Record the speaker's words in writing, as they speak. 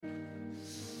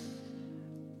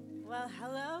Well,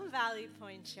 hello, Valley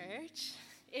Point Church.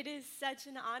 It is such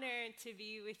an honor to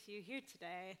be with you here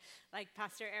today. Like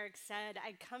Pastor Eric said,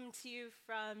 I come to you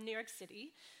from New York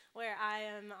City, where I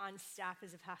am on staff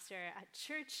as a pastor at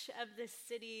Church of this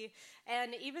city.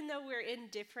 And even though we're in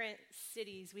different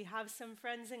cities, we have some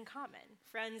friends in common.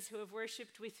 Friends who have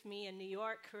worshiped with me in New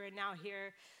York who are now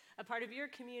here, a part of your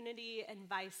community, and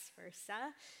vice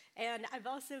versa. And I've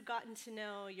also gotten to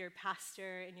know your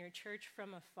pastor and your church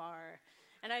from afar.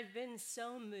 And I've been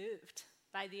so moved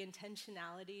by the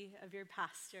intentionality of your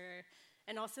pastor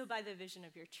and also by the vision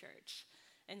of your church.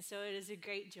 And so it is a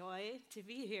great joy to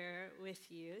be here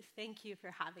with you. Thank you for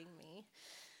having me.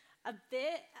 A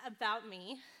bit about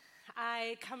me.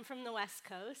 I come from the West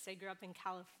Coast. I grew up in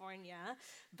California,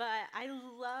 but I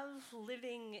love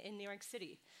living in New York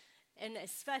City. And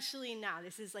especially now,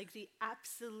 this is like the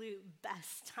absolute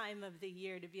best time of the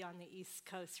year to be on the East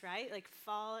Coast, right? Like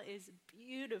fall is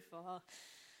beautiful.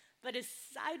 But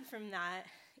aside from that,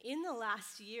 in the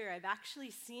last year, I've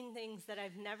actually seen things that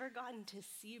I've never gotten to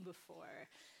see before.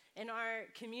 In our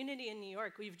community in New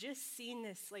York, we've just seen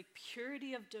this like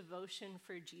purity of devotion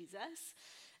for Jesus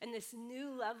and this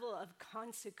new level of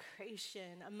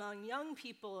consecration among young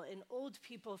people and old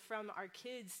people, from our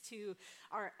kids to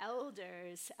our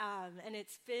elders. And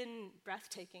it's been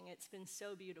breathtaking. It's been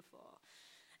so beautiful.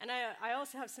 And I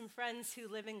also have some friends who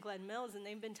live in Glen Mills, and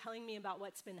they've been telling me about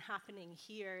what's been happening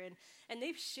here. And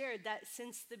they've shared that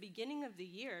since the beginning of the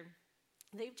year,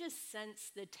 they've just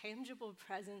sensed the tangible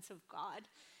presence of God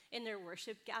in their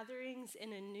worship gatherings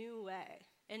in a new way.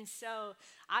 And so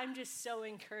I'm just so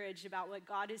encouraged about what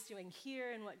God is doing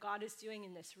here and what God is doing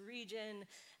in this region.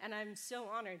 And I'm so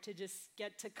honored to just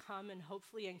get to come and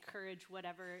hopefully encourage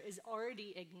whatever is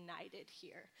already ignited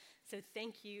here. So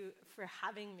thank you for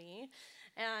having me.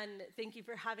 And thank you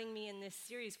for having me in this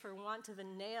series, For Want of a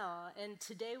Nail. And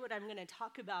today what I'm going to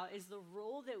talk about is the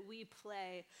role that we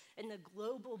play in the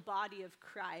global body of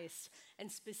Christ,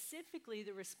 and specifically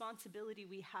the responsibility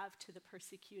we have to the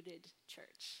persecuted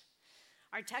church.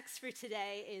 Our text for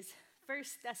today is 1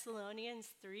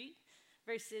 Thessalonians 3,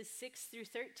 verses 6 through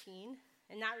 13,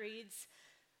 and that reads,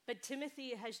 "But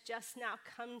Timothy has just now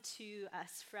come to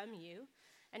us from you,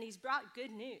 and he's brought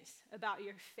good news about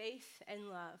your faith and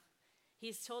love.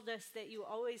 He's told us that you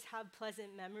always have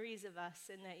pleasant memories of us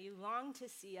and that you long to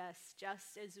see us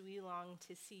just as we long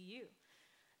to see you.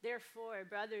 Therefore,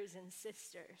 brothers and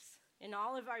sisters, in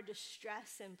all of our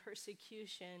distress and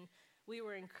persecution, we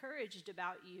were encouraged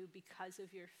about you because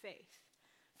of your faith.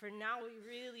 For now we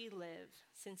really live,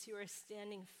 since you are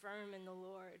standing firm in the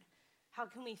Lord. How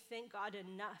can we thank God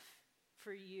enough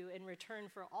for you in return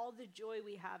for all the joy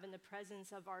we have in the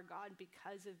presence of our God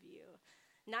because of you?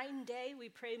 Night and day we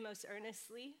pray most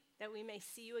earnestly that we may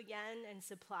see you again and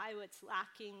supply what's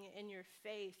lacking in your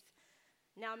faith.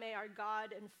 Now may our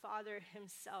God and Father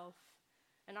himself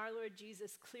and our Lord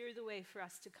Jesus clear the way for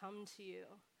us to come to you.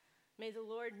 May the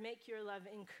Lord make your love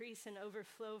increase and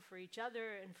overflow for each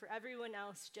other and for everyone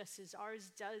else, just as ours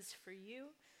does for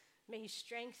you. May he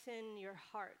strengthen your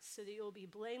hearts so that you will be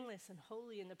blameless and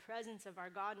holy in the presence of our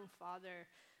God and Father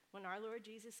when our Lord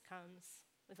Jesus comes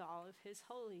with all of his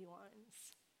holy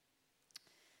ones.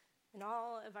 In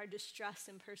all of our distress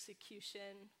and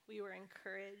persecution, we were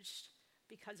encouraged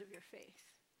because of your faith."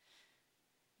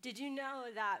 Did you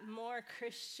know that more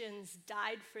Christians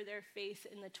died for their faith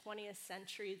in the 20th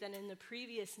century than in the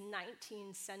previous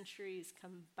 19 centuries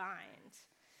combined?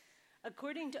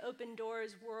 According to Open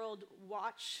Doors World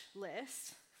Watch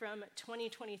List from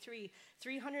 2023,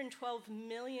 312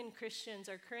 million Christians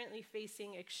are currently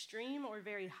facing extreme or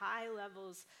very high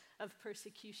levels of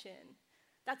persecution.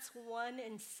 That's 1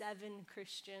 in 7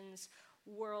 Christians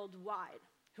worldwide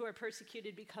who are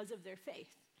persecuted because of their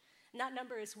faith. And that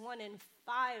number is 1 in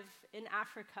 5 in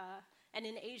Africa, and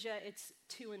in Asia, it's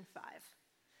 2 in 5.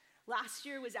 Last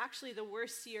year was actually the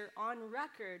worst year on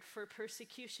record for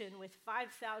persecution, with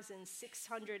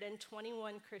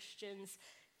 5,621 Christians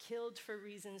killed for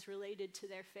reasons related to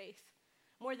their faith.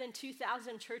 More than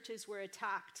 2,000 churches were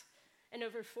attacked, and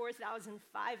over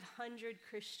 4,500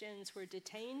 Christians were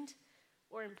detained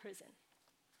or imprisoned.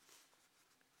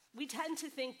 We tend to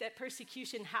think that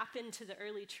persecution happened to the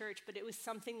early church, but it was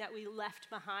something that we left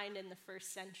behind in the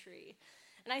first century.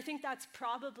 And I think that's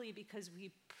probably because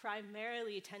we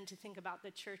primarily tend to think about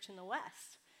the church in the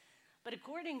West. But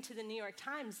according to the New York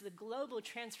Times, the global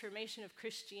transformation of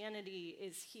Christianity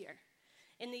is here.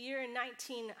 In the year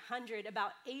 1900,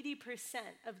 about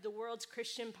 80% of the world's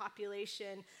Christian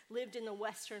population lived in the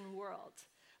Western world.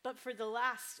 But for the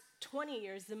last 20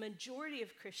 years, the majority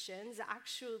of Christians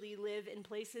actually live in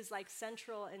places like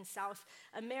Central and South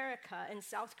America and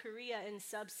South Korea and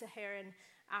sub-Saharan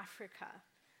Africa.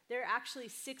 There are actually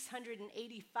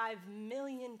 685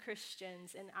 million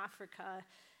Christians in Africa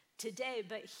today,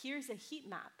 but here's a heat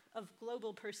map of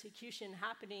global persecution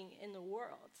happening in the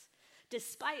world.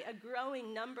 Despite a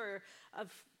growing number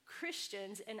of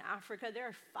Christians in Africa, there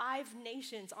are 5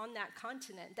 nations on that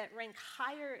continent that rank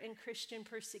higher in Christian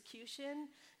persecution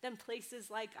than places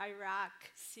like Iraq,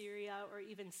 Syria, or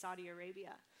even Saudi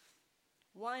Arabia.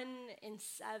 1 in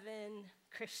 7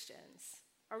 Christians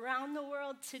around the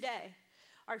world today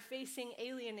are facing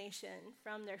alienation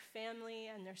from their family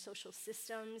and their social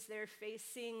systems. They're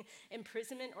facing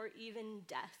imprisonment or even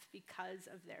death because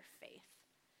of their faith.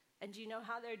 And do you know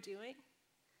how they're doing?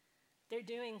 They're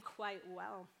doing quite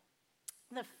well.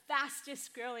 The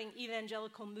fastest growing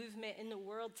evangelical movement in the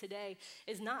world today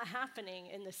is not happening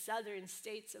in the southern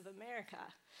states of America.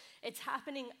 It's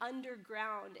happening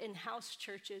underground in house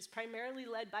churches, primarily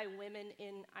led by women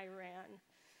in Iran.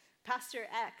 Pastor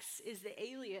X is the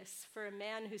alias for a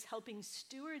man who's helping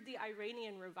steward the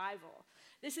Iranian revival.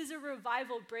 This is a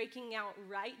revival breaking out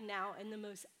right now in the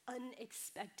most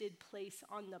unexpected place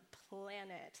on the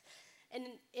planet. And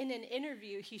in an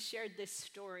interview, he shared this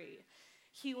story.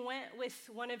 He went with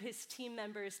one of his team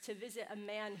members to visit a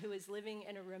man who was living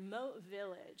in a remote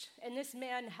village. And this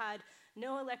man had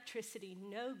no electricity,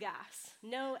 no gas,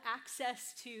 no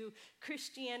access to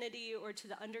Christianity or to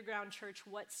the underground church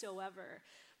whatsoever.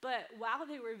 But while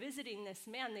they were visiting this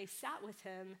man, they sat with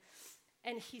him,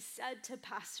 and he said to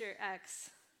Pastor X,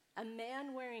 "A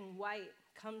man wearing white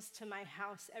comes to my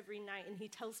house every night, and he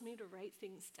tells me to write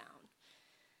things down."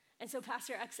 And so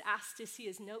Pastor X asked to see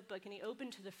his notebook, and he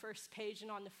opened to the first page, and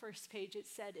on the first page it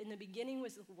said, "In the beginning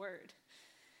was the Word,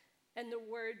 and the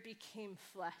Word became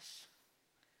flesh."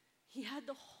 He had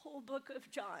the whole book of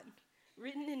John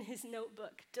written in his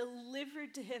notebook,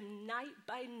 delivered to him night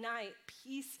by night,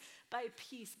 piece by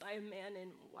piece, by a man in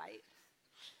white.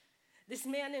 This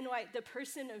man in white, the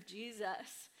person of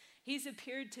Jesus, he's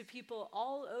appeared to people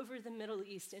all over the Middle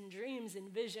East in dreams and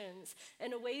visions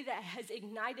in a way that has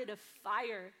ignited a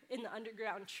fire in the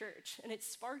underground church, and it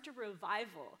sparked a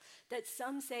revival that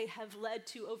some say have led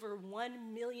to over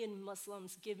 1 million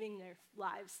Muslims giving their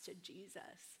lives to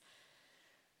Jesus.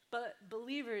 But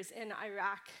believers in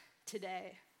Iraq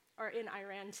today, or in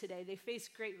Iran today, they face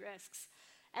great risks.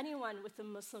 Anyone with a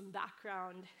Muslim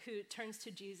background who turns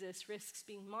to Jesus risks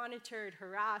being monitored,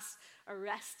 harassed,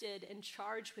 arrested, and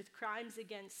charged with crimes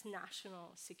against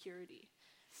national security.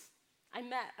 I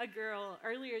met a girl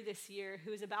earlier this year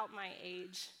who was about my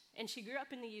age, and she grew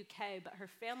up in the UK, but her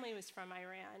family was from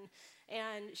Iran.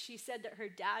 And she said that her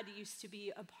dad used to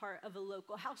be a part of a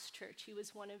local house church. He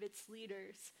was one of its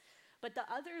leaders. But the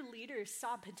other leaders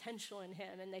saw potential in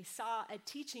him, and they saw a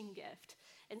teaching gift.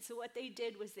 And so what they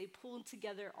did was they pulled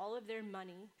together all of their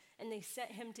money, and they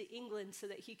sent him to England so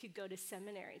that he could go to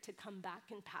seminary to come back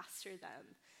and pastor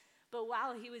them. But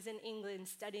while he was in England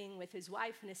studying with his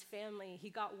wife and his family,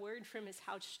 he got word from his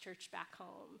house church back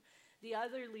home. The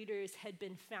other leaders had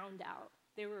been found out.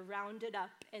 They were rounded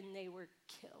up, and they were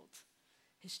killed.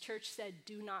 His church said,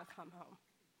 "Do not come home."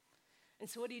 And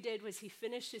so what he did was he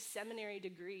finished his seminary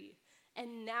degree.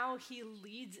 And now he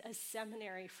leads a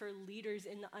seminary for leaders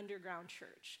in the underground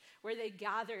church, where they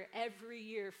gather every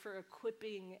year for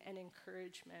equipping and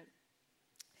encouragement.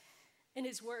 In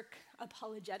his work,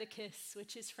 Apologeticus,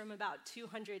 which is from about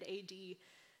 200 AD,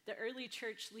 the early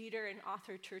church leader and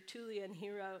author Tertullian, he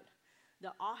wrote,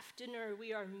 "The oftener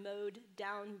we are mowed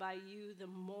down by you, the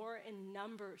more in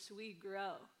numbers we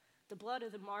grow. The blood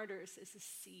of the martyrs is the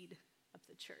seed of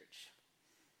the church."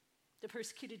 The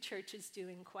persecuted church is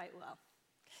doing quite well.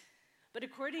 But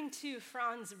according to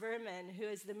Franz Verman, who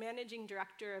is the managing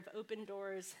director of Open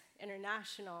Doors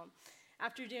International,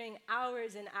 after doing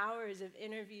hours and hours of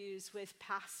interviews with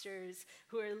pastors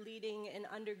who are leading in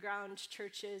underground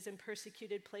churches and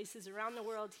persecuted places around the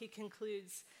world, he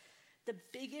concludes, the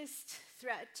biggest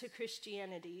threat to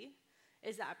Christianity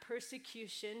is that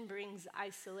persecution brings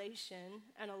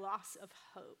isolation and a loss of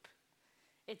hope.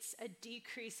 It's a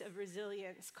decrease of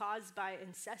resilience caused by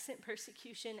incessant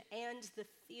persecution and the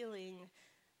feeling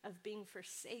of being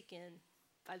forsaken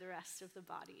by the rest of the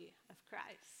body of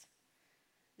Christ.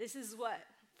 This is what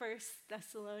 1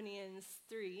 Thessalonians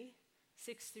 3,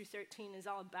 6 through 13 is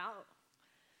all about.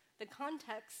 The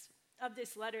context of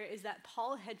this letter is that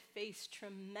Paul had faced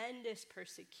tremendous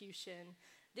persecution.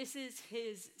 This is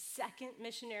his second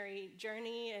missionary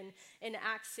journey, and in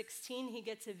Acts 16, he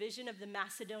gets a vision of the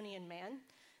Macedonian man.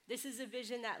 This is a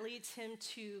vision that leads him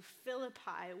to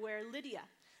Philippi, where Lydia,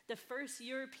 The first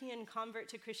European convert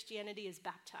to Christianity is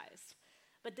baptized.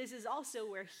 But this is also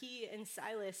where he and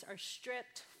Silas are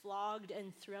stripped, flogged,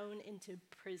 and thrown into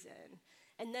prison.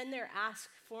 And then they're asked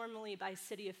formally by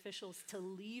city officials to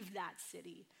leave that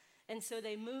city. And so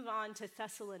they move on to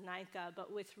Thessalonica,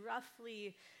 but with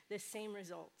roughly the same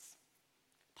results.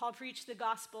 Paul preached the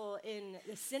gospel in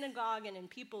the synagogue and in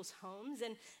people's homes,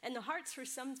 and the hearts for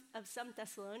some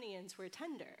Thessalonians were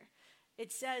tender.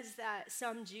 It says that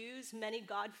some Jews, many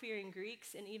God-fearing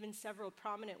Greeks, and even several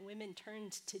prominent women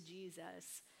turned to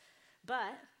Jesus.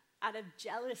 But out of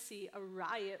jealousy, a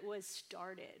riot was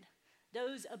started.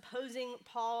 Those opposing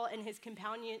Paul and his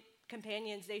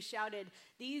companions, they shouted,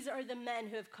 "These are the men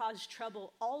who have caused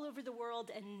trouble all over the world,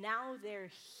 and now they're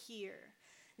here."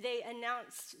 They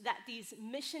announced that these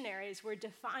missionaries were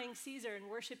defying Caesar and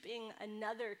worshiping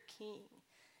another king.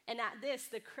 And at this,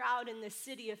 the crowd and the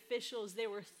city officials, they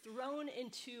were thrown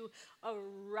into a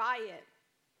riot.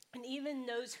 And even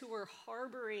those who were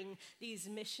harboring these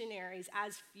missionaries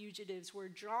as fugitives were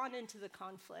drawn into the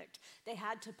conflict. They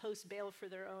had to post bail for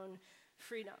their own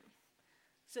freedom.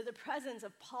 So the presence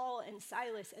of Paul and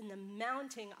Silas and the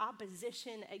mounting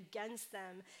opposition against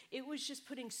them, it was just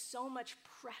putting so much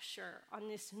pressure on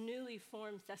this newly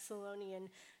formed Thessalonian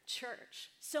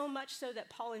church. So much so that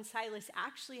Paul and Silas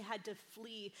actually had to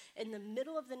flee in the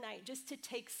middle of the night just to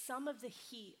take some of the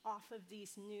heat off of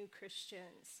these new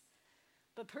Christians.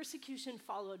 But persecution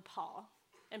followed Paul,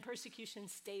 and persecution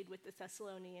stayed with the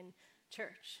Thessalonian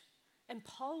church. And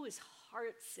Paul was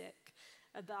heartsick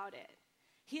about it.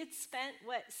 He had spent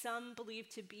what some believe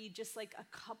to be just like a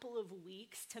couple of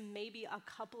weeks to maybe a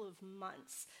couple of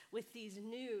months with these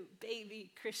new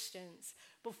baby Christians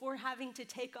before having to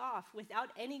take off without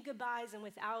any goodbyes and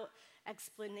without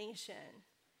explanation.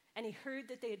 And he heard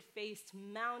that they had faced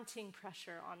mounting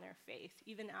pressure on their faith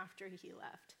even after he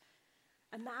left.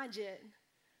 Imagine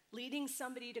leading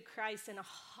somebody to Christ in a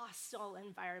hostile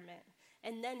environment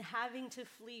and then having to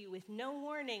flee with no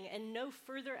warning and no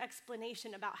further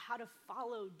explanation about how to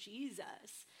follow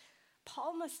Jesus.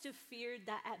 Paul must have feared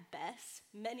that at best,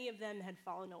 many of them had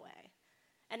fallen away.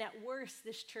 And at worst,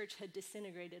 this church had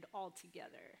disintegrated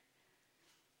altogether.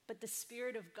 But the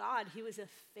Spirit of God, he was a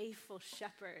faithful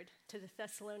shepherd to the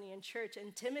Thessalonian church.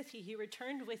 And Timothy, he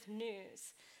returned with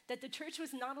news that the church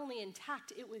was not only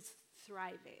intact, it was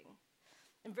thriving.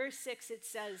 In verse 6, it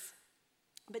says,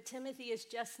 "But Timothy has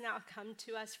just now come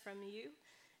to us from you,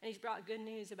 and he's brought good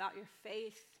news about your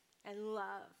faith and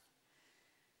love."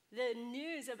 The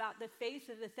news about the faith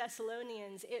of the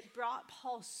Thessalonians, it brought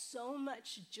Paul so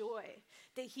much joy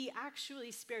that he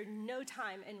actually spared no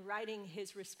time in writing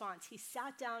his response. He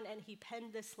sat down and he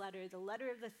penned this letter, the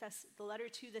letter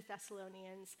to the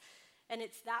Thessalonians, and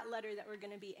it's that letter that we're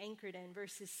going to be anchored in.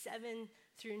 Verses 7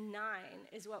 through 9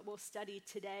 is what we'll study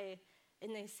today.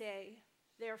 And they say,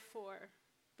 "Therefore,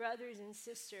 brothers and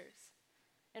sisters,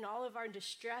 in all of our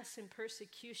distress and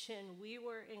persecution, we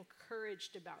were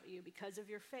encouraged about you because of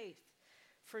your faith.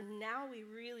 For now we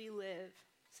really live,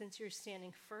 since you're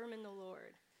standing firm in the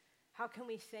Lord. How can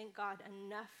we thank God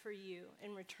enough for you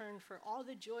in return for all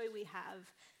the joy we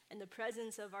have in the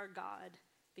presence of our God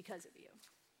because of you?"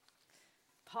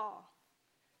 Paul,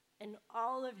 in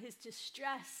all of his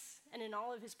distress and in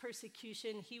all of his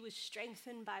persecution, he was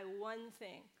strengthened by one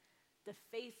thing: the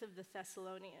faith of the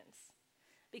Thessalonians.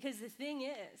 Because the thing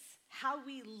is, how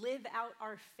we live out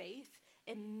our faith,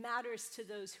 it matters to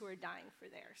those who are dying for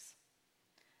theirs.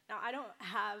 Now, I don't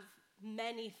have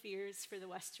many fears for the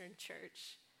Western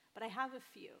church, but I have a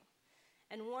few.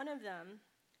 And one of them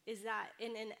is that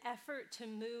in an effort to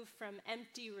move from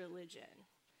empty religion,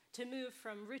 to move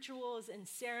from rituals and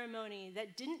ceremony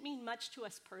that didn't mean much to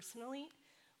us personally,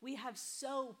 we have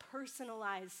so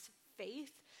personalized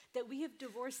faith that we have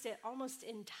divorced it almost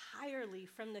entirely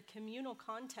from the communal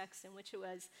context in which it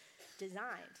was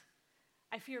designed.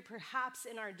 I fear perhaps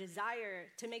in our desire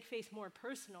to make faith more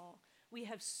personal, we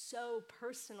have so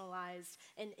personalized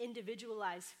and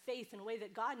individualized faith in a way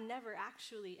that God never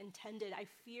actually intended. I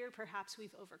fear perhaps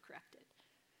we've overcorrected.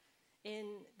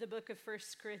 In the book of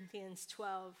 1 Corinthians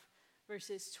 12,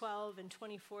 verses 12 and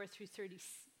 24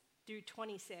 through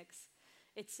 26,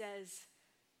 it says,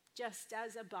 "Just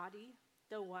as a body,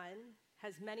 the one,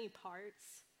 has many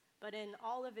parts, but in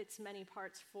all of its many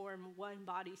parts form one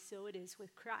body, so it is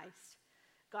with Christ.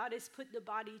 God has put the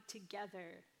body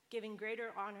together, giving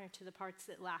greater honor to the parts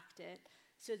that lacked it,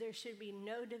 so there should be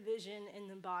no division in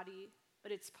the body,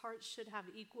 but its parts should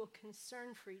have equal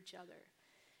concern for each other.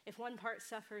 If one part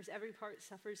suffers, every part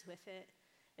suffers with it.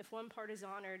 If one part is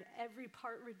honored, every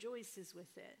part rejoices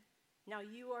with it. Now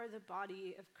you are the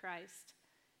body of Christ,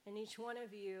 and each one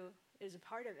of you is a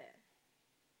part of it."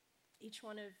 Each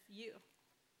one of you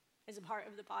is a part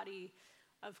of the body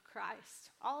of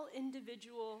Christ. All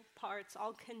individual parts,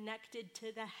 all connected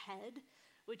to the head,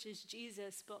 which is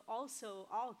Jesus, but also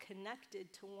all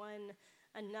connected to one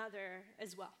another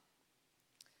as well.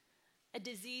 A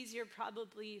disease you're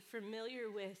probably familiar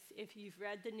with if you've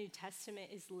read the New Testament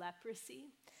is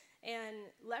leprosy. And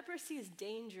leprosy is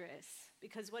dangerous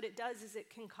because what it does is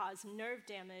it can cause nerve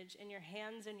damage in your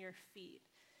hands and your feet.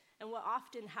 And what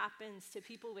often happens to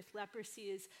people with leprosy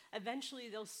is eventually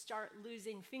they'll start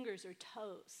losing fingers or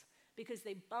toes because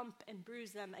they bump and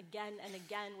bruise them again and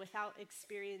again without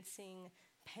experiencing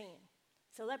pain.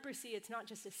 So leprosy, it's not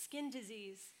just a skin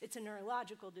disease, it's a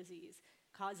neurological disease.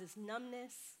 It causes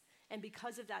numbness, and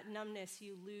because of that numbness,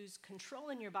 you lose control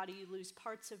in your body, you lose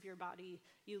parts of your body,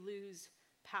 you lose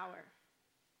power.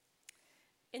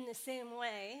 In the same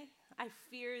way, I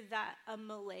fear that a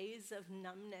malaise of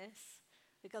numbness,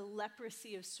 like a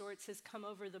leprosy of sorts, has come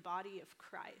over the body of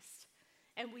Christ.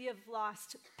 And we have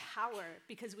lost power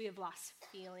because we have lost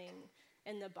feeling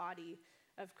in the body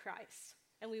of Christ.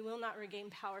 And we will not regain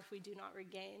power if we do not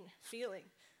regain feeling.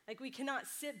 Like, we cannot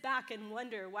sit back and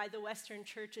wonder why the Western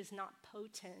church is not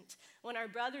potent when our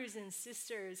brothers and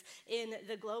sisters in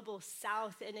the global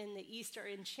South and in the East are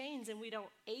in chains and we don't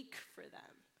ache for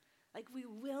them. Like, we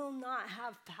will not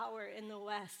have power in the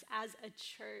West as a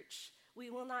church. We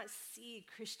will not see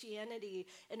Christianity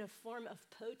in a form of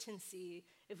potency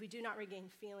if we do not regain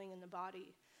feeling in the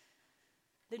body.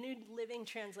 The New Living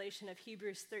Translation of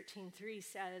Hebrews 13:3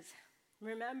 says,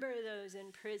 "Remember those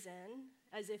in prison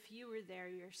as if you were there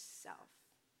yourself.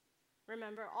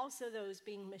 Remember also those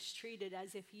being mistreated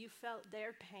as if you felt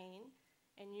their pain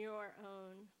in your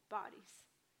own bodies.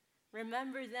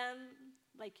 Remember them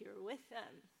like you're with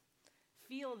them.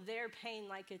 Feel their pain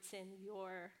like it's in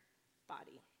your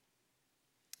body."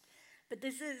 But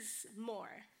this is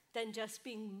more than just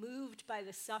being moved by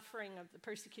the suffering of the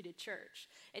persecuted church.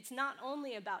 It's not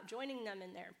only about joining them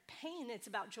in their pain, it's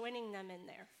about joining them in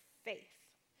their faith.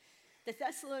 The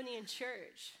Thessalonian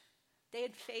church, they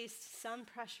had faced some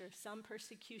pressure, some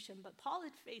persecution, but Paul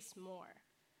had faced more.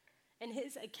 In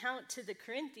his account to the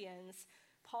Corinthians,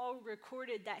 Paul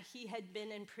recorded that he had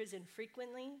been in prison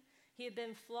frequently. He had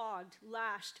been flogged,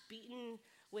 lashed, beaten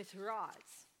with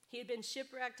rods. He had been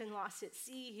shipwrecked and lost at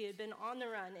sea. He had been on the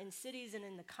run in cities and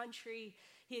in the country.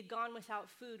 He had gone without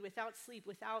food, without sleep,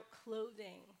 without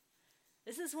clothing.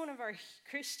 This is one of our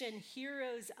Christian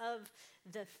heroes of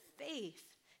the faith.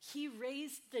 He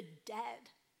raised the dead.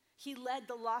 He led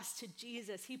the lost to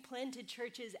Jesus. He planted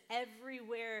churches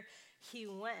everywhere he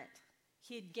went.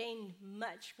 He had gained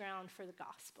much ground for the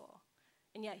gospel,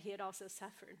 and yet he had also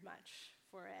suffered much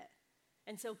for it.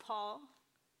 And so Paul,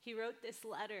 he wrote this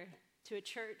letter to a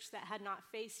church that had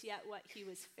not faced yet what he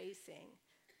was facing.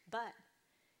 But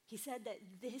he said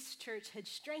that this church had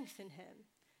strengthened him,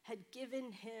 had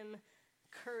given him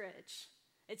courage.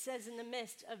 It says in the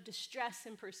midst of distress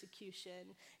and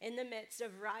persecution, in the midst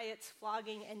of riots,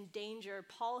 flogging, and danger,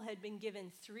 Paul had been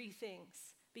given 3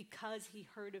 things because he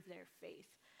heard of their faith.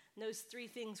 And those 3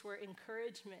 things were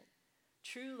encouragement,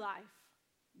 true life,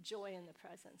 joy in the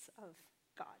presence of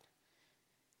God.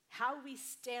 How we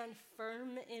stand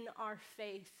firm in our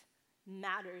faith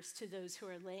matters to those who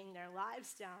are laying their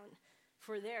lives down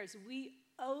for theirs. We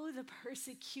owe the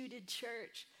persecuted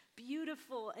church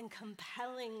beautiful and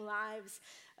compelling lives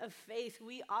of faith.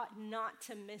 We ought not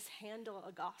to mishandle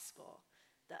a gospel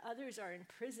that others are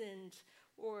imprisoned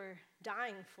or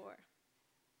dying for.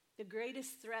 The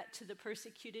greatest threat to the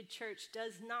persecuted church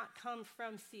does not come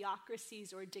from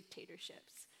theocracies or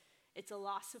dictatorships. It's a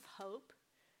loss of hope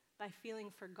by feeling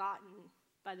forgotten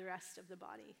by the rest of the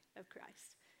body of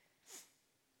Christ.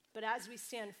 But as we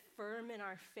stand firm in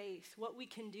our faith, what we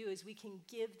can do is we can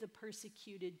give the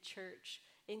persecuted church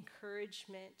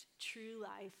encouragement, true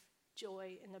life,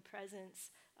 joy in the presence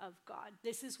of God.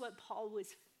 This is what Paul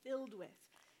was filled with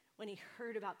when he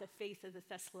heard about the faith of the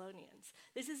Thessalonians.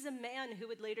 This is a man who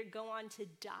would later go on to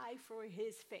die for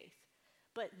his faith,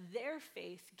 but their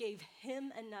faith gave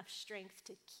him enough strength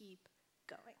to keep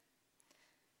going.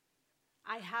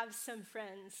 I have some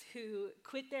friends who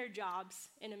quit their jobs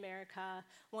in America.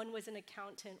 One was an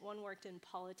accountant, one worked in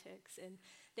politics, and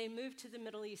they moved to the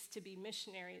Middle East to be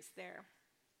missionaries there.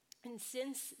 And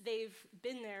since they've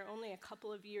been there only a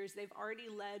couple of years, they've already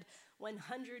led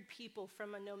 100 people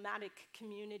from a nomadic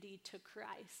community to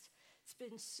Christ. It's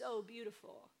been so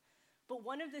beautiful. But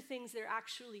one of the things they're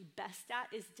actually best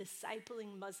at is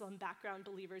discipling Muslim background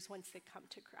believers once they come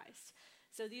to Christ.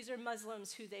 So these are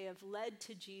Muslims who they have led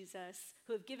to Jesus,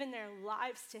 who have given their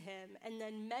lives to him, and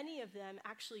then many of them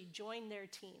actually join their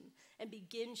team and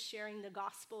begin sharing the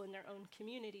gospel in their own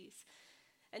communities.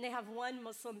 And they have one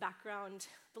Muslim background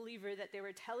believer that they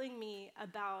were telling me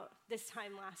about this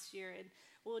time last year, and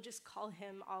we'll just call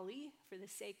him Ali for the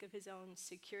sake of his own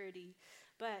security.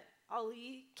 But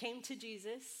Ali came to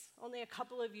Jesus only a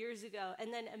couple of years ago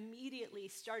and then immediately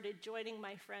started joining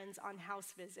my friends on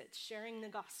house visits, sharing the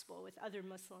gospel with other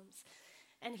Muslims.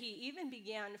 And he even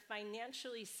began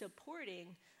financially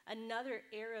supporting another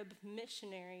Arab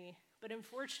missionary. But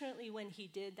unfortunately, when he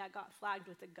did, that got flagged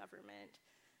with the government.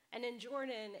 And in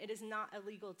Jordan, it is not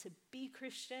illegal to be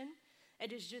Christian.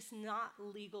 It is just not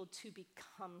legal to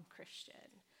become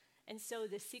Christian. And so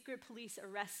the secret police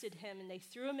arrested him and they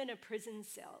threw him in a prison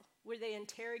cell where they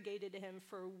interrogated him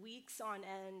for weeks on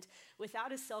end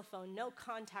without a cell phone, no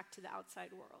contact to the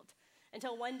outside world.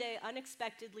 Until one day,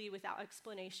 unexpectedly, without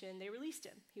explanation, they released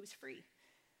him. He was free.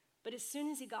 But as soon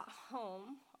as he got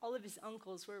home, all of his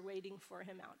uncles were waiting for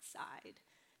him outside.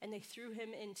 And they threw him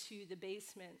into the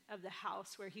basement of the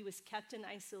house where he was kept in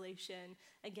isolation.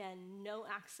 Again, no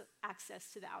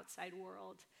access to the outside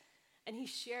world. And he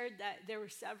shared that there were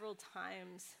several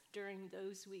times during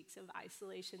those weeks of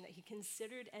isolation that he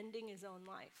considered ending his own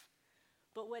life.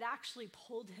 But what actually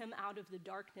pulled him out of the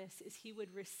darkness is he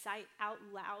would recite out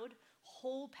loud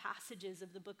whole passages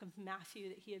of the book of Matthew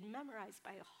that he had memorized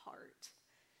by heart.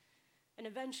 And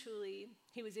eventually,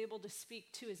 he was able to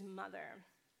speak to his mother.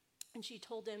 And she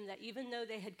told him that even though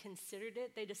they had considered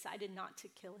it, they decided not to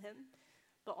kill him.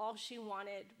 But all she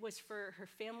wanted was for her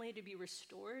family to be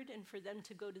restored and for them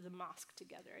to go to the mosque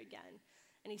together again.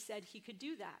 And he said he could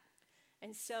do that.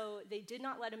 And so they did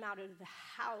not let him out of the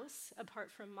house apart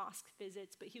from mosque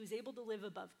visits, but he was able to live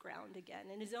above ground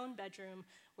again in his own bedroom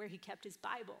where he kept his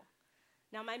Bible.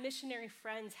 Now, my missionary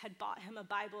friends had bought him a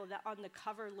Bible that on the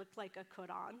cover looked like a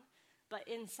Quran, but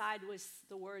inside was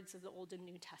the words of the Old and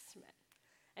New Testament.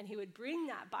 And he would bring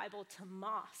that Bible to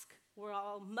mosque, where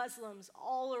all Muslims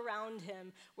all around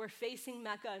him were facing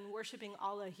Mecca and worshiping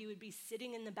Allah. He would be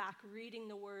sitting in the back reading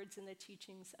the words and the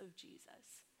teachings of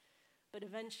Jesus. But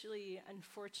eventually,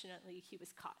 unfortunately, he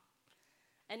was caught.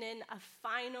 And in a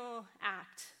final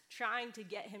act, trying to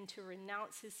get him to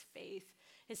renounce his faith,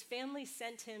 his family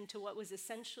sent him to what was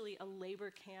essentially a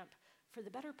labor camp for the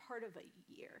better part of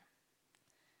a year.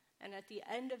 And at the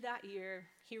end of that year,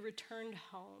 he returned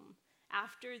home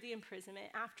after the imprisonment,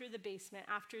 after the basement,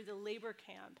 after the labor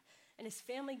camp, and his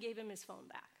family gave him his phone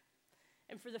back.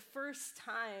 And for the first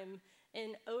time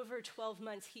in over 12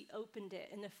 months, he opened it,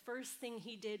 and the first thing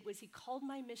he did was he called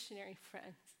my missionary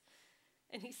friends,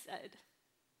 and he said,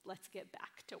 "Let's get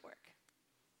back to work.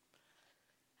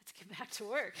 Let's get back to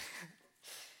work."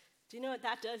 Do you know what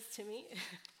that does to me?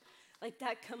 Like,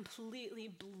 that completely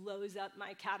blows up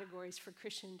my categories for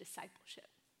Christian discipleship.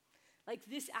 Like,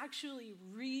 this actually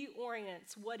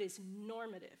reorients what is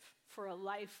normative for a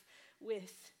life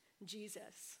with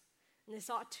Jesus. And this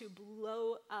ought to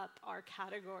blow up our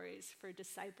categories for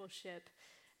discipleship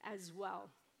as well.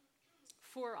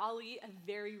 For Ali, a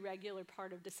very regular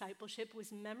part of discipleship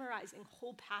was memorizing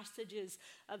whole passages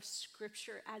of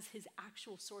Scripture as his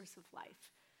actual source of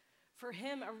life. For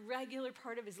him, a regular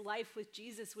part of his life with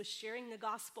Jesus was sharing the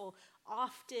gospel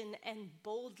often and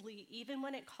boldly, even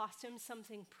when it cost him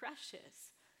something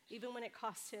precious, even when it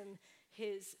cost him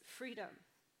his freedom.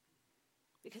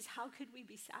 Because how could we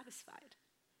be satisfied?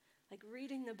 Like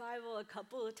reading the Bible a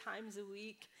couple of times a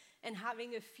week and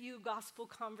having a few gospel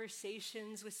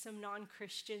conversations with some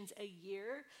non-Christians a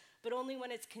year, but only when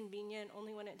it's convenient,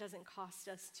 only when it doesn't cost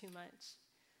us too much.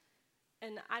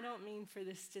 And I don't mean for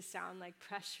this to sound like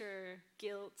pressure,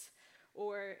 guilt,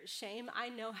 or shame. I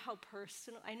know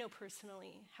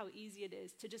personally how easy it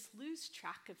is to just lose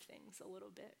track of things a little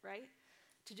bit, right?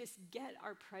 To just get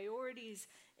our priorities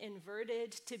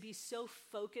inverted, to be so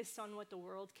focused on what the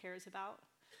world cares about,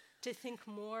 to think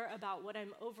more about what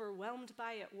I'm overwhelmed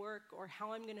by at work or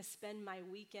how I'm going to spend my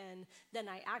weekend than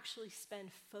I actually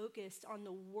spend focused on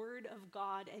the Word of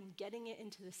God and getting it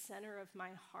into the center of my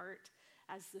heart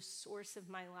as the source of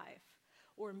my life,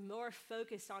 or more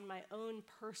focused on my own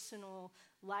personal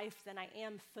life than I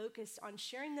am focused on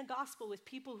sharing the gospel with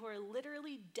people who are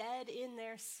literally dead in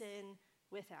their sin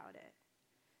without it.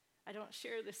 I don't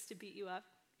share this to beat you up.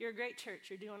 You're a great church.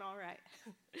 You're doing all right.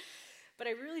 But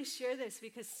I really share this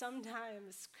because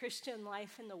sometimes Christian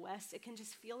life in the West, it can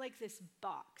just feel like this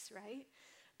box, right?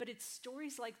 But it's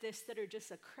stories like this that are just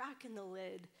a crack in the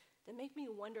lid that make me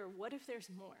wonder, what if there's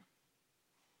more?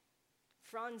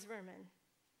 Franz Berman,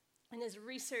 in his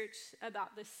research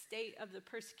about the state of the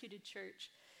persecuted church,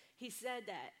 he said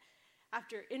that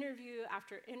after interview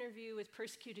after interview with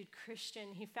persecuted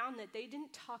Christians, he found that they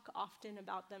didn't talk often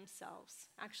about themselves,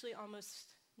 actually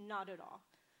almost not at all,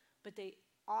 but they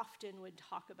often would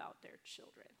talk about their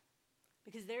children.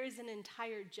 because there is an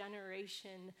entire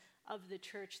generation of the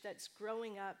church that's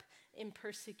growing up in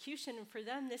persecution. And for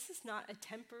them, this is not a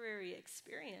temporary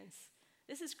experience.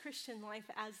 This is Christian life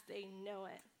as they know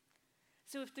it.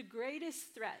 So if the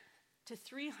greatest threat to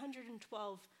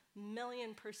 312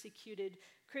 million persecuted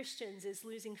Christians is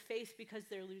losing faith because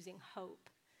they're losing hope,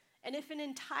 and if an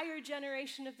entire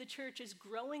generation of the church is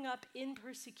growing up in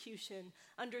persecution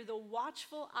under the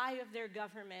watchful eye of their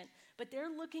government, but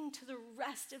they're looking to the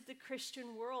rest of the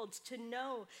Christian world to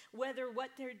know whether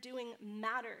what they're doing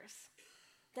matters,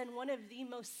 then one of the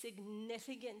most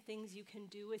significant things you can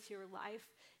do with your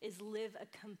life is live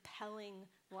a compelling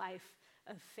life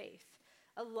of faith,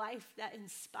 a life that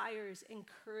inspires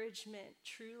encouragement,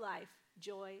 true life,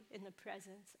 joy in the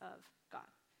presence of God.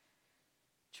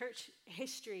 Church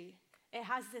history, it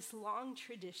has this long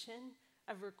tradition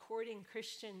of recording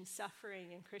Christian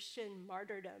suffering and Christian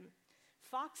martyrdom.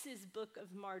 Fox's Book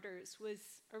of Martyrs was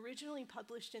originally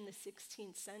published in the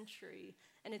 16th century,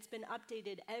 and it's been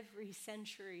updated every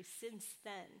century since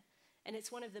then. And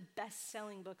it's one of the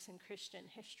best-selling books in Christian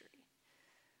history.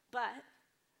 But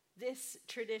this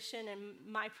tradition and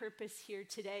my purpose here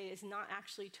today is not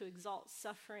actually to exalt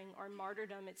suffering or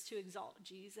martyrdom, it's to exalt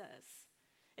Jesus.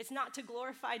 It's not to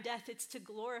glorify death, it's to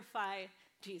glorify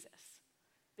Jesus.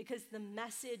 Because the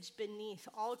message beneath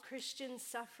all Christian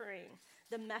suffering,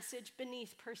 the message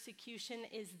beneath persecution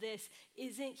is this: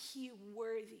 isn't he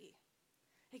worthy?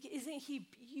 Like, isn't he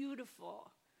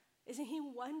beautiful? Isn't he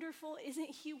wonderful?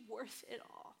 Isn't he worth it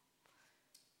all?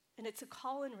 And it's a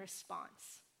call and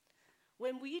response.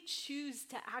 When we choose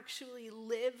to actually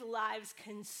live lives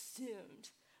consumed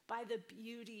by the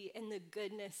beauty and the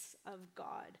goodness of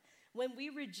God, when we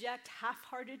reject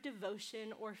half-hearted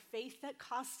devotion or faith that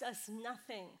costs us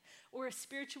nothing, or a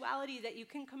spirituality that you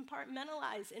can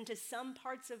compartmentalize into some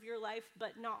parts of your life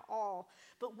but not all,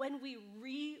 but when we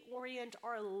reorient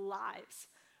our lives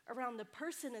around the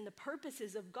person and the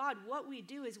purposes of God, what we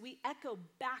do is we echo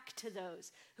back to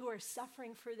those who are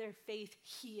suffering for their faith.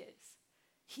 He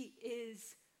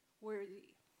is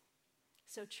worthy.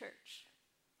 So church,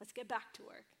 let's get back to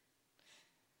work.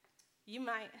 You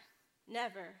might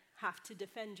never have to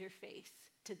defend your faith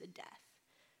to the death,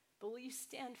 but will you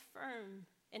stand firm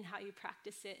in how you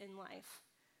practice it in life?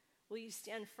 Will you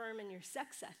stand firm in your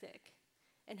sex ethic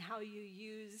and how you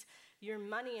use your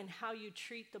money and how you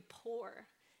treat the poor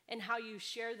and how you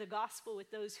share the gospel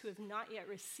with those who have not yet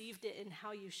received it and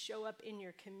how you show up in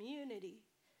your community?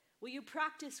 Will you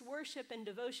practice worship and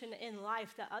devotion in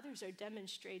life that others are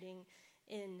demonstrating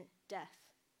in death?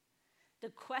 The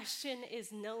question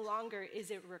is no longer, is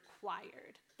it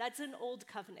required? That's an old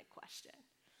covenant question.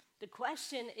 The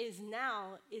question is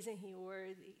now, isn't he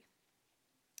worthy?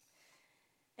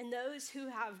 And those who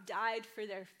have died for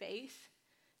their faith,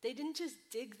 they didn't just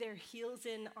dig their heels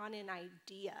in on an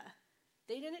idea.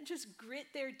 They didn't just grit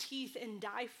their teeth and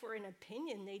die for an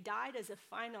opinion. They died as a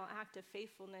final act of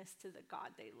faithfulness to the God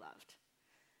they loved.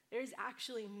 There's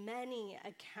actually many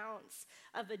accounts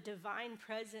of a divine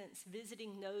presence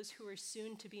visiting those who are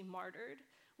soon to be martyred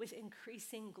with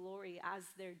increasing glory as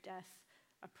their death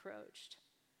approached.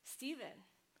 Stephen,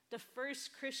 the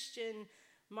first Christian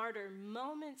martyr,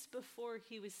 moments before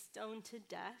he was stoned to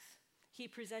death, he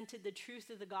presented the truth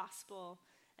of the gospel.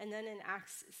 And then in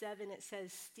Acts 7, it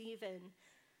says, Stephen,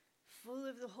 full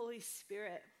of the Holy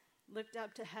Spirit, looked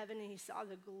up to heaven and he saw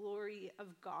the glory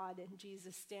of God and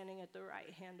Jesus standing at the right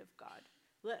hand of God.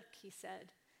 Look, he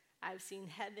said, I've seen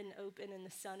heaven open and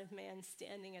the Son of Man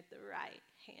standing at the right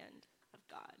hand of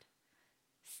God.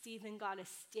 Stephen got a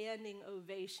standing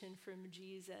ovation from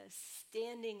Jesus,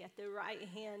 standing at the right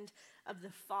hand of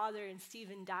the Father, and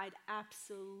Stephen died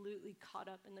absolutely caught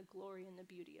up in the glory and the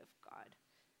beauty of God.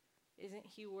 Isn't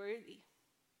he worthy?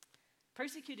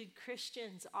 Persecuted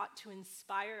Christians ought to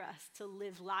inspire us to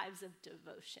live lives of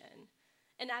devotion.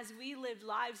 And as we live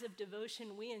lives of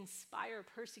devotion, we inspire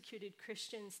persecuted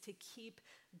Christians to keep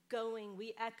going.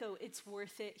 We echo, it's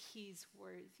worth it, he's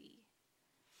worthy.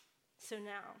 So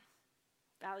now,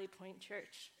 Valley Point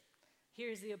Church,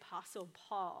 here's the Apostle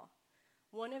Paul,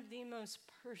 one of the most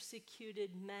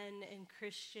persecuted men in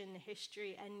Christian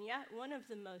history, and yet one of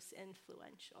the most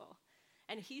influential.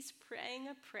 And he's praying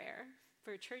a prayer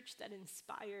for a church that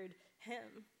inspired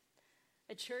him,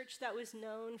 a church that was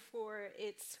known for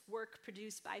its work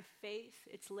produced by faith,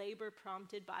 its labor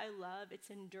prompted by love,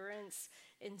 its endurance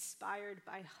inspired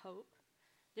by hope.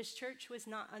 This church was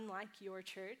not unlike your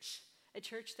church, a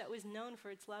church that was known for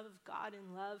its love of God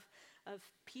and love of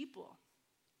people.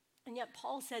 And yet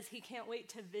Paul says he can't wait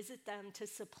to visit them to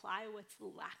supply what's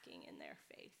lacking in their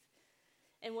faith.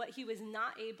 And what he was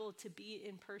not able to be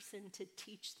in person to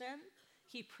teach them,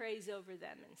 he prays over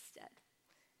them instead.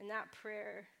 And that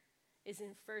prayer is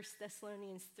in 1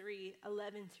 Thessalonians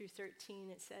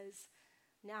 3:11-13. It says,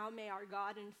 "Now may our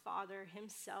God and Father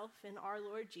himself and our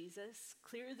Lord Jesus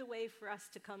clear the way for us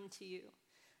to come to you.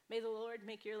 May the Lord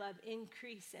make your love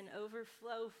increase and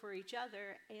overflow for each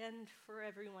other and for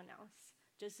everyone else,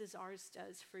 just as ours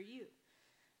does for you.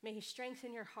 May he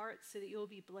strengthen your hearts so that you will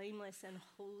be blameless and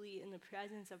holy in the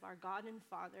presence of our God and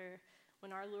Father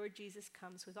when our Lord Jesus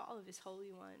comes with all of his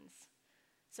holy ones."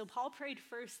 So Paul prayed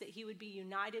first that he would be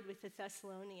united with the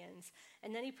Thessalonians,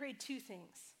 and then he prayed two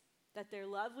things: that their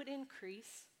love would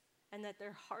increase and that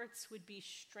their hearts would be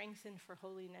strengthened for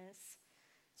holiness.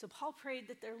 So Paul prayed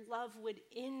that their love would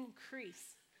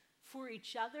increase for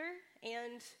each other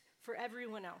and for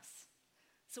everyone else.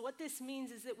 So what this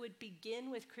means is it would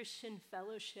begin with Christian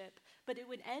fellowship, but it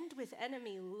would end with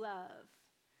enemy love.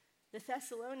 The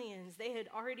Thessalonians, they had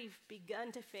already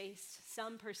begun to face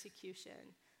some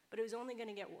persecution, but it was only going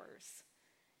to get worse.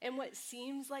 And what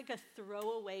seems like a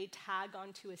throwaway tag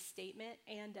onto a statement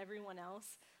and everyone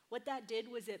else, what that did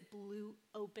was it blew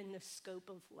open the scope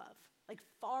of love. Like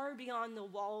far beyond the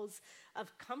walls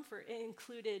of comfort, it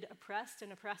included oppressed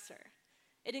and oppressor.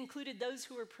 It included those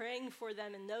who were praying for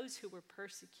them and those who were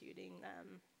persecuting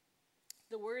them.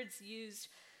 The words used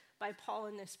by Paul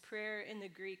in this prayer in the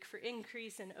Greek for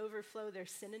increase and overflow, they're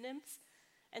synonyms.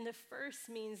 And the first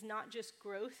means not just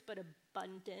growth, but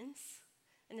abundance.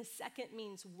 And the second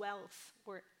means wealth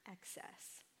or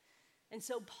excess. And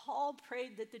so Paul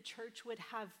prayed that the church would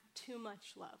have too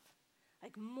much love,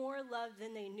 like more love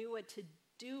than they knew what to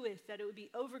do with, that it would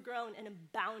be overgrown and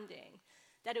abounding,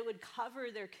 that it would cover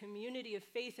their community of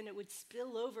faith and it would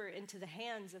spill over into the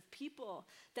hands of people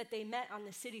that they met on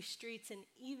the city streets and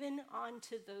even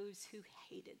onto those who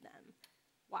hated them.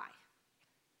 Why?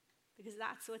 Because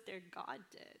that's what their God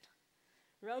did.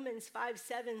 Romans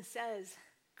 5:7 says,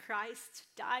 Christ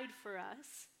died for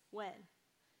us when?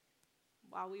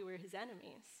 While we were his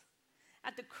enemies.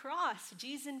 At the cross,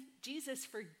 Jesus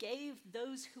forgave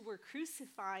those who were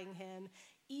crucifying him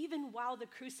even while the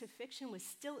crucifixion was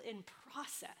still in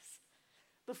process.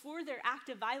 Before their act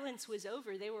of violence was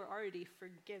over, they were already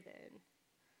forgiven.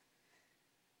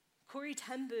 Corrie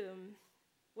ten Boom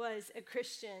was a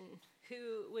Christian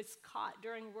who was caught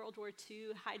during World War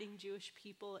II hiding Jewish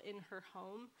people in her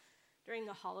home during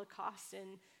the Holocaust,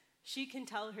 and she can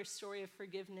tell her story of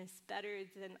forgiveness better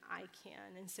than I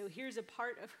can. And so here's a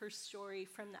part of her story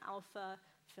from the Alpha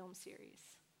film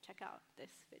series. Check out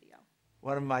this video.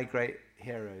 One of my great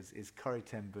heroes is Corrie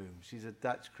ten Boom. She's a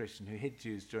Dutch Christian who hid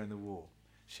Jews during the war.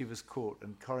 She was caught,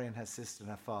 and Corrie and her sister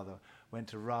and her father went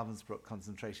to Ravensbrück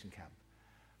concentration camp.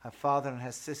 Her father and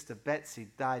her sister Betsy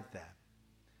died there.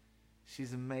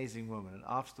 She's an amazing woman, and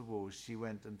after the war, she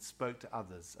went and spoke to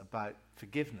others about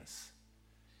forgiveness.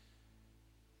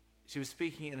 She was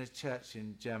speaking in a church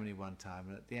in Germany one time,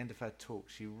 and at the end of her talk,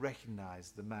 she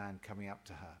recognized the man coming up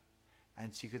to her,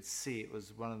 and she could see it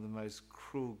was one of the most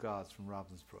cruel guards from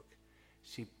Ravensbrück.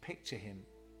 She pictured him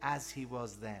as he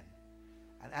was then,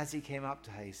 and as he came up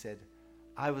to her, he said,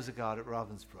 "I was a guard at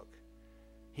Ravensbrück."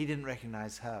 He didn't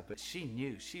recognize her, but she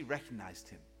knew, she recognized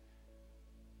him.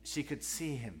 She could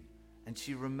see him, and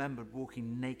she remembered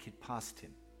walking naked past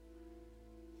him.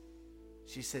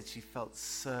 She said she felt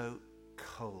so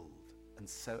cold and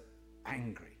so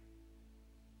angry.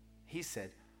 He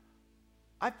said,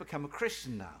 "I've become a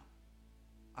Christian now.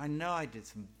 I know I did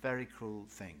some very cruel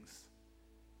things,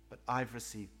 but I've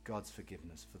received God's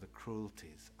forgiveness for the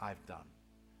cruelties I've done.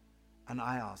 And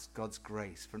I ask God's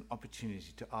grace for an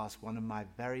opportunity to ask one of my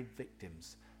very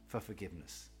victims for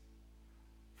forgiveness.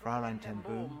 Fräulein ten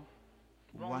Boom,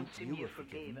 once you were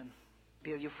forgiven,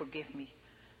 will you forgive me?"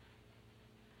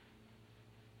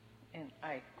 And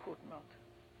I could not.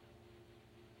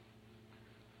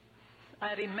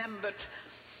 I remembered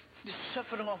the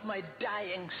suffering of my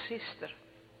dying sister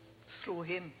through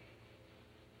him.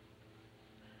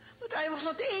 But I was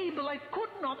not able, I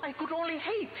could only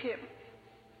hate him.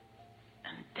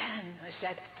 And then I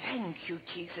said, "Thank you,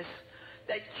 Jesus,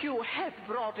 that you have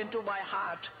brought into my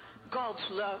heart God's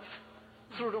love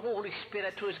through the Holy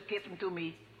Spirit who is given to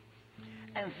me.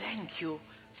 And thank you,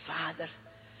 Father,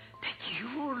 that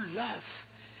your love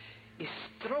is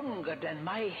stronger than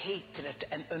my hatred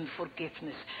and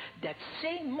unforgiveness." That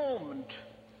same moment,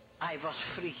 I was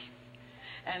free.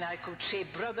 And I could say,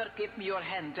 "Brother, give me your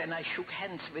hand." And I shook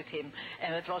hands with him.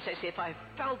 And it was as if I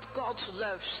felt God's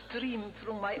love stream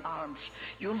through my arms.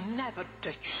 You never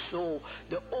touch so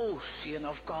the ocean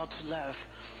of God's love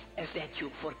as that you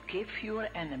forgive your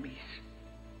enemies.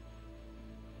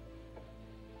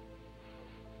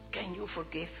 Can you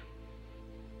forgive?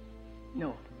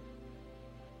 No.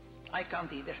 I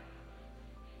can't either.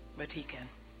 But he can.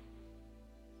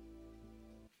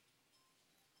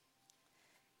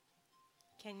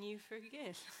 Can you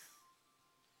forgive?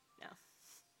 No.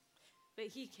 But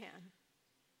he can.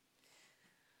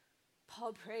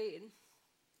 Paul prayed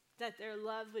that their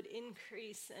love would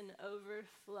increase and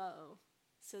overflow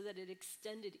so that it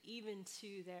extended even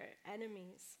to their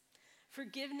enemies.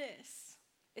 Forgiveness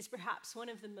is perhaps one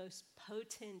of the most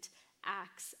potent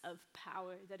acts of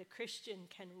power that a Christian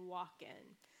can walk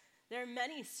in. There are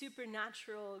many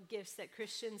supernatural gifts that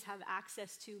Christians have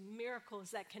access to,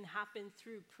 miracles that can happen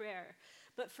through prayer.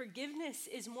 But forgiveness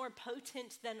is more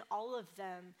potent than all of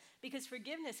them because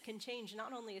forgiveness can change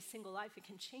not only a single life, it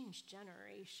can change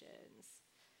generations.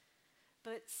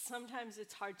 But sometimes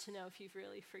it's hard to know if you've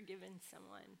really forgiven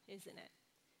someone, isn't it?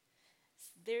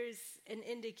 There's an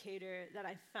indicator that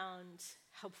I found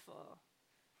helpful.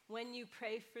 When you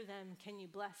pray for them, can you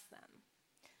bless them?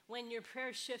 When your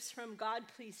prayer shifts from God,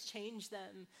 please change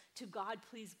them, to God,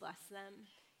 please bless them.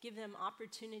 Give them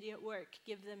opportunity at work.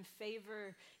 Give them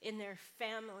favor in their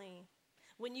family.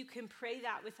 When you can pray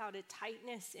that without a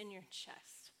tightness in your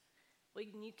chest,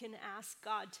 when you can ask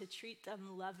God to treat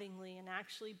them lovingly and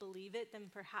actually believe it,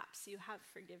 then perhaps you have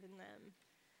forgiven them.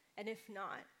 And if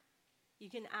not, you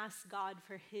can ask God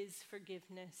for his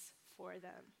forgiveness for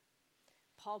them.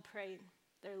 Paul prayed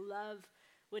their love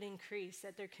would increase,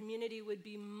 that their community would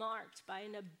be marked by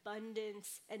an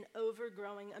abundance and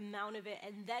overgrowing amount of it.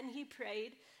 And then he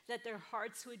prayed that their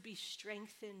hearts would be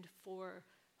strengthened for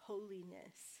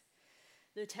holiness.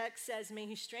 The text says, may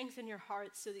he strengthen your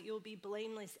hearts so that you'll be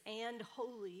blameless and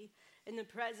holy in the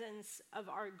presence of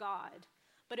our God.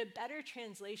 But a better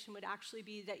translation would actually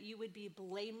be that you would be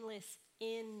blameless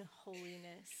in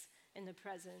holiness in the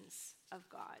presence of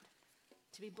God.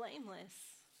 To be blameless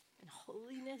and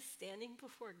holiness standing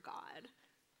before God.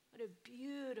 What a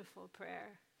beautiful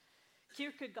prayer.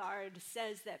 Kierkegaard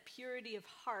says that purity of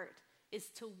heart is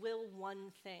to will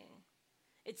one thing.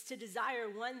 It's to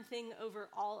desire one thing over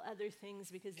all other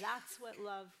things because that's what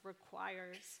love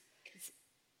requires. It's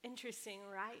interesting,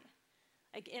 right?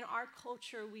 Like in our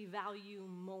culture, we value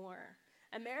more.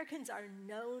 Americans are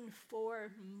known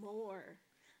for more.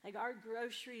 Like our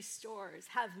grocery stores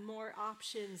have more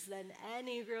options than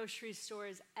any grocery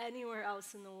stores anywhere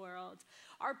else in the world.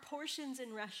 Our portions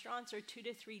in restaurants are 2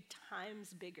 to 3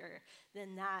 times bigger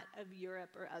than that of Europe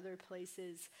or other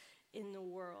places in the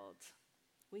world.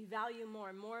 We value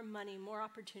more money, more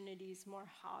opportunities, more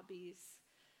hobbies,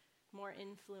 more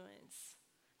influence.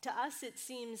 To us, it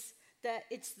seems that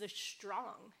it's the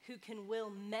strong who can will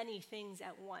many things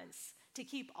at once, to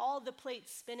keep all the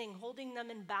plates spinning, holding them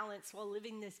in balance while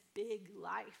living this big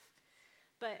life.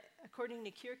 But according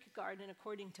to Kierkegaard and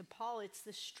according to Paul, it's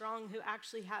the strong who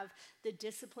actually have the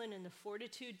discipline and the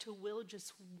fortitude to will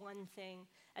just one thing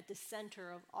at the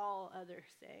center of all other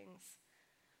things.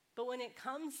 But when it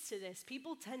comes to this,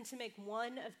 people tend to make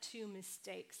one of two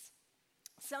mistakes.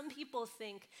 Some people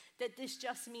think that this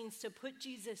just means to put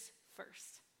Jesus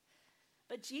first.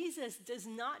 But Jesus does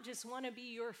not just want to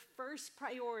be your first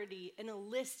priority in a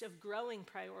list of growing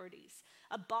priorities,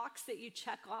 a box that you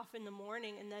check off in the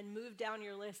morning and then move down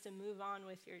your list and move on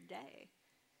with your day.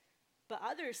 But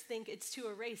others think it's to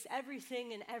erase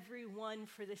everything and everyone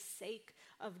for the sake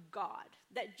of God,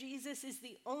 that Jesus is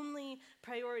the only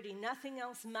priority, nothing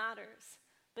else matters.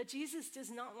 But Jesus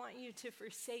does not want you to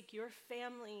forsake your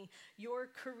family, your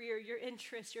career, your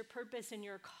interests, your purpose, and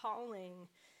your calling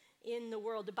in the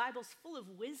world. The Bible's full of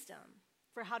wisdom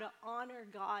for how to honor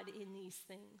God in these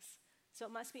things. So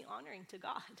it must be honoring to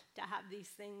God to have these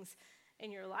things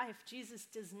in your life. Jesus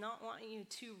does not want you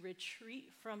to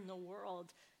retreat from the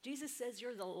world. Jesus says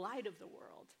you're the light of the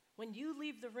world. When you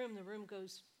leave the room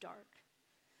goes dark.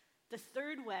 The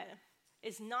third way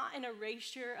is not an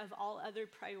erasure of all other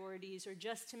priorities or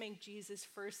just to make Jesus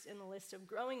first in the list of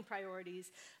growing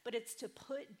priorities, but it's to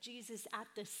put Jesus at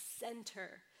the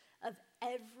center of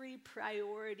every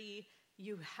priority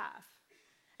you have.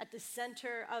 At the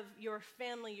center of your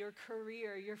family, your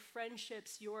career, your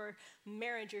friendships, your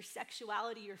marriage, your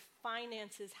sexuality, your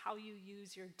finances, how you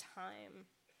use your time.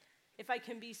 If I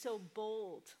can be so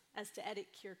bold as to edit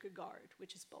Kierkegaard,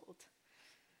 which is bold,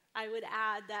 I would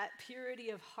add that purity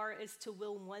of heart is to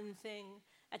will one thing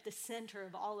at the center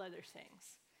of all other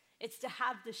things. It's to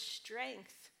have the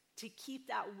strength to keep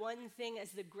that one thing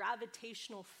as the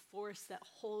gravitational force that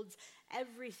holds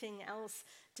everything else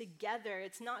together.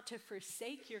 It's not to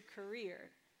forsake your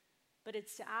career, but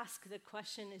it's to ask the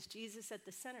question, is Jesus at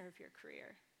the center of your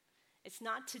career? It's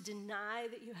not to deny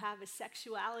that you have a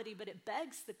sexuality, but it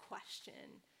begs the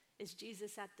question, is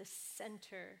Jesus at the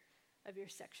center of your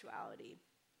sexuality?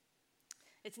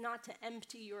 It's not to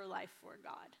empty your life for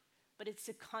God, but it's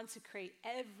to consecrate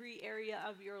every area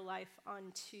of your life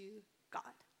unto God.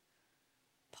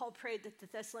 Paul prayed that the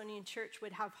Thessalonian church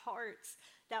would have hearts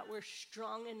that were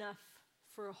strong enough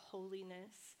for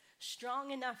holiness,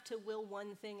 strong enough to will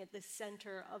one thing at the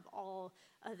center of all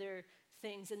other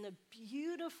things. And the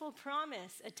beautiful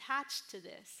promise attached to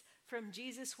this from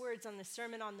Jesus' words on the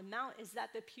Sermon on the Mount is that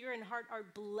the pure in heart are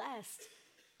blessed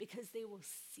because they will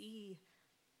see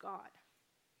God.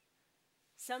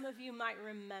 Some of you might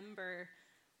remember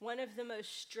one of the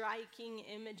most striking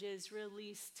images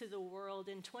released to the world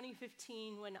in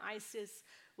 2015 when ISIS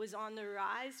was on the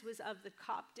rise was of the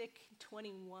Coptic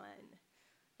 21.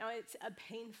 Now, it's a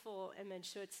painful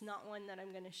image, so it's not one that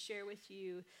I'm going to share with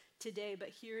you today, but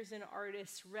here's an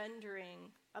artist's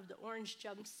rendering of the orange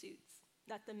jumpsuits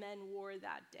that the men wore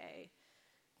that day.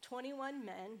 21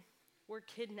 men were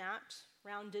kidnapped,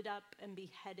 rounded up, and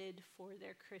beheaded for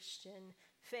their Christian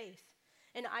faith.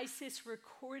 And ISIS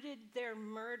recorded their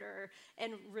murder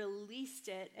and released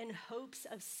it in hopes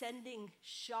of sending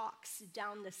shocks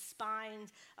down the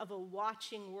spines of a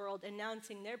watching world,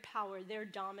 announcing their power, their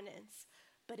dominance.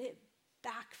 But it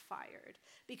backfired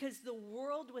because the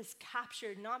world was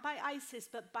captured not by ISIS,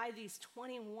 but by these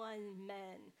 21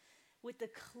 men with the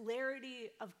clarity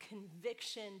of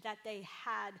conviction that they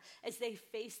had as they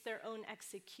faced their own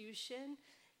execution.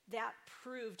 That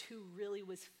proved who really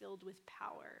was filled with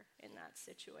power in that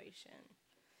situation.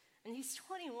 And these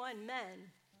 21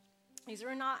 men, these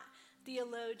were not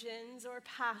theologians or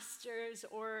pastors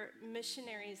or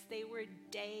missionaries. They were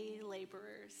day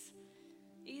laborers.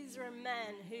 These were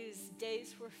men whose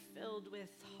days were filled with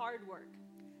hard work.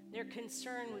 Their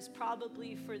concern was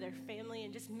probably for their family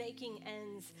and just making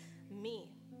ends meet.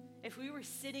 If we were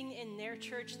sitting in their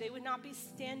church, they would not be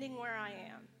standing where I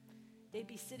am. They'd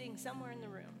be sitting somewhere in the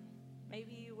room,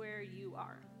 maybe where you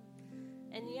are.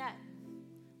 And yet,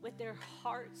 with their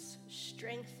hearts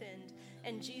strengthened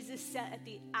and Jesus set at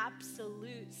the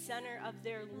absolute center of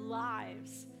their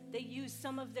lives, they used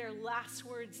some of their last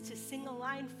words to sing a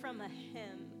line from a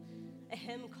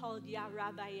hymn called Ya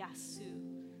Rabbi Yasu,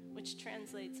 which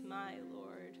translates, My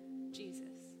Lord Jesus.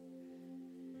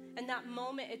 And that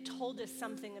moment, it told us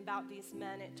something about these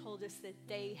men. It told us that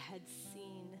they had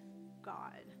seen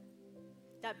God.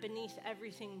 That beneath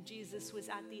everything, Jesus was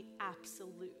at the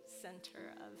absolute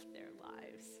center of their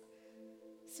lives.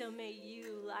 So may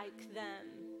you, like them,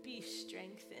 be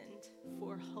strengthened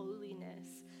for holiness,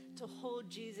 to hold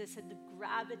Jesus at the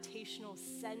gravitational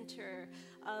center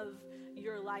of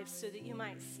your life so that you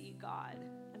might see God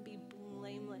and be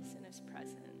blameless in his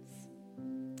presence.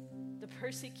 The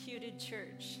persecuted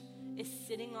church is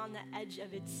sitting on the edge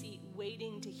of its seat,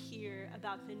 waiting to hear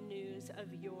about the news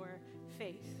of your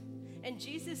faith. And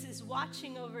Jesus is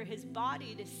watching over his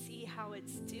body to see how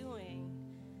it's doing.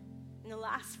 And the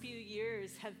last few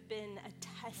years have been a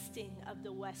testing of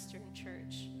the Western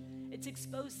church. It's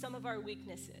exposed some of our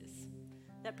weaknesses,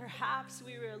 that perhaps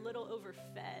we were a little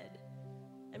overfed,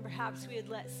 and perhaps we had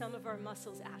let some of our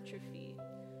muscles atrophy.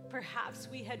 Perhaps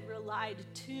we had relied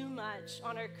too much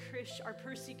on our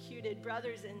persecuted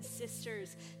brothers and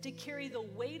sisters to carry the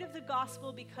weight of the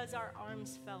gospel because our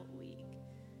arms felt weak.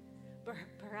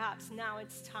 Perhaps now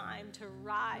it's time to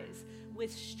rise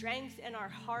with strength in our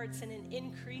hearts and an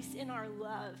increase in our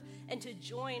love, and to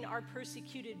join our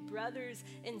persecuted brothers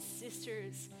and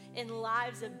sisters in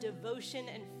lives of devotion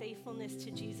and faithfulness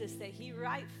to Jesus that he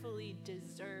rightfully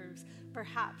deserves.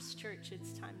 Perhaps, church,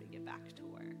 it's time to get back to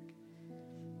work.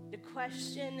 The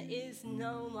question is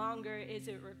no longer, is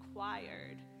it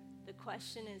required? The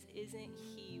question is, isn't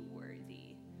he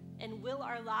worthy? And will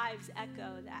our lives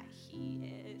echo that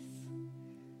he is?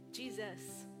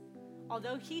 Jesus,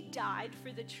 although he died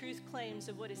for the truth claims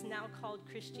of what is now called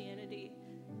Christianity,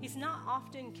 he's not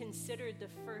often considered the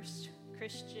first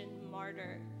Christian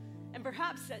martyr. And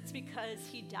perhaps that's because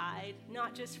he died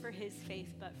not just for his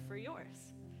faith, but for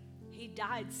yours. He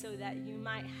died so that you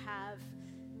might have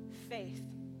faith.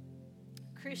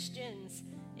 Christians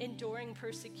enduring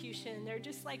persecution, they're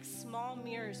just like small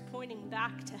mirrors pointing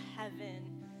back to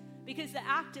heaven. Because the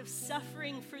act of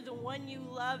suffering for the one you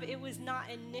love, it was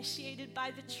not initiated by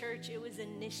the church, it was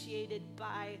initiated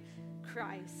by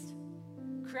Christ.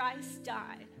 Christ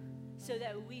died so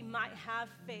that we might have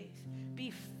faith,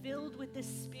 be filled with the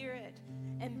Spirit,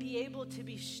 and be able to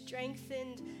be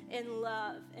strengthened in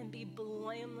love and be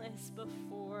blameless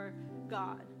before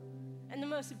God. And the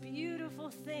most beautiful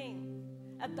thing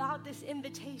about this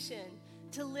invitation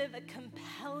to live a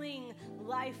compelling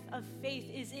life of faith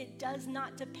is it does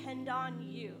not depend on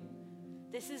you.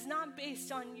 This is not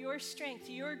based on your strength,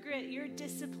 your grit, your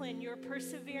discipline, your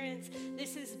perseverance.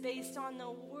 This is based on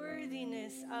the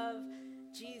worthiness of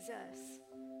Jesus.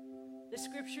 The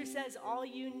scripture says all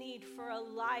you need for a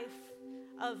life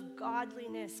of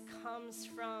godliness comes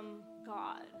from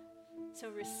God.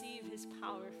 So receive his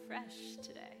power fresh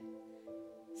today.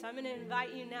 So I'm going to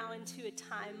invite you now into a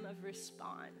time of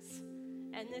response.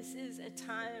 And this is a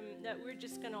time that we're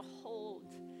just going to hold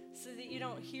so that you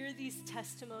don't hear these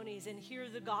testimonies and hear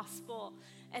the gospel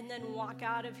and then walk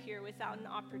out of here without an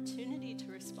opportunity to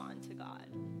respond to God.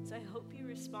 So I hope you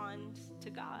respond to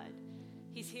God.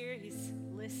 He's here, he's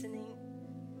listening.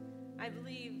 I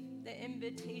believe the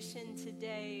invitation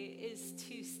today is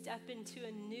to step into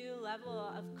a new level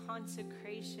of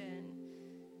consecration.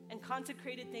 And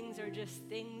consecrated things are just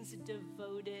things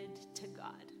devoted to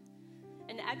God.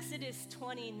 And Exodus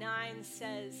 29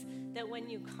 says that when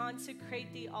you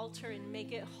consecrate the altar and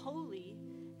make it holy,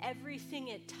 everything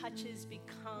it touches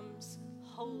becomes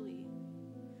holy.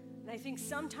 And I think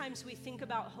sometimes we think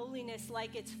about holiness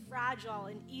like it's fragile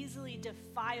and easily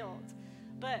defiled.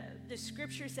 But the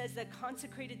scripture says that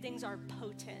consecrated things are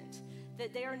potent,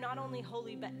 that they are not only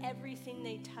holy, but everything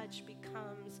they touch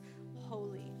becomes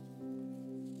holy.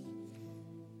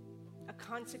 A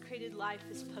consecrated life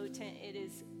is potent. It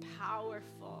is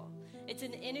powerful. It's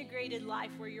an integrated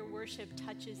life where your worship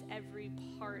touches every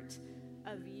part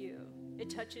of you. It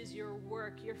touches your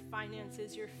work, your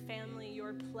finances, your family,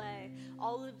 your play.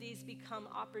 All of these become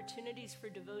opportunities for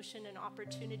devotion and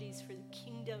opportunities for the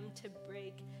kingdom to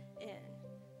break in.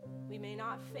 We may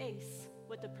not face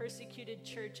what the persecuted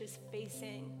church is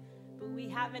facing, but we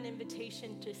have an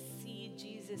invitation to see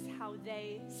Jesus how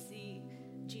they see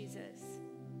Jesus.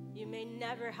 You may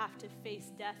never have to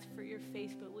face death for your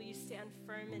faith, but will you stand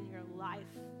firm in your life?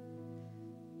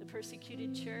 The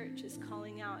persecuted church is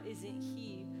calling out, isn't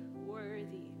he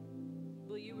worthy?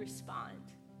 Will you respond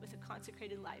with a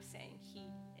consecrated life saying, he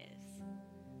is?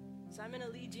 So I'm going to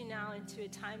lead you now into a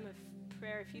time of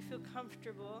prayer. If you feel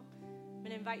comfortable, I'm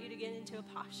going to invite you to get into a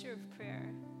posture of prayer.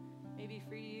 Maybe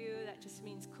for you, that just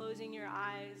means closing your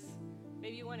eyes.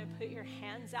 Maybe you want to put your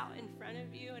hands out in front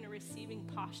of you in a receiving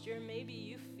posture. Maybe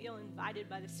you feel invited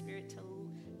by the Spirit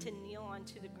to kneel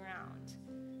onto the ground.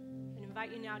 I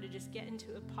invite you now to just get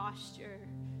into a posture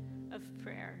of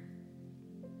prayer.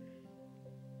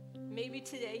 Maybe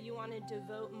today you want to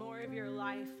devote more of your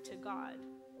life to God.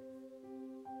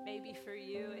 Maybe for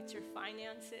you, it's your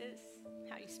finances,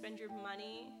 how you spend your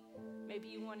money. Maybe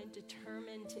you want to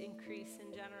determine to increase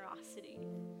in generosity.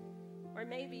 Or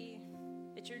maybe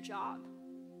it's your job.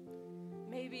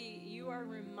 Maybe you are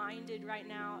reminded right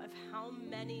now of how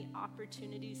many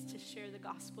opportunities to share the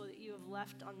gospel that you have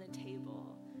left on the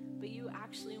table, but you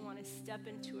actually want to step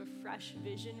into a fresh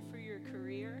vision for your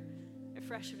career, a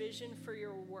fresh vision for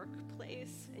your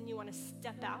workplace, and you want to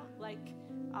step out like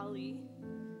Ali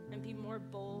and be more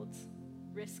bold,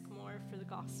 risk more for the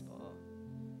gospel.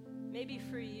 Maybe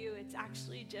for you, it's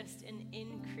actually just an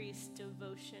increased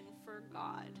devotion for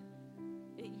God.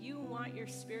 That you want your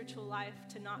spiritual life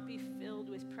to not be filled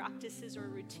with practices or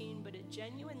routine, but a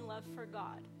genuine love for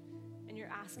God. And you're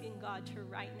asking God to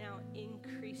right now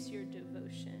increase your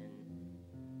devotion.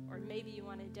 Or maybe you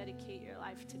want to dedicate your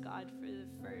life to God for the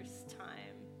first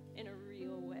time in a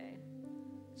real way.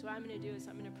 So what I'm going to do is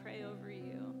I'm going to pray over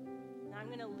you. And I'm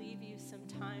going to leave you some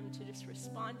time to just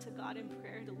respond to God in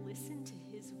prayer, to listen to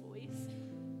his voice.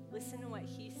 Listen to what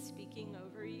he's speaking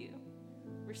over you.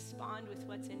 Respond with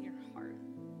what's in your heart.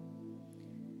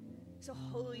 So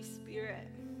Holy Spirit,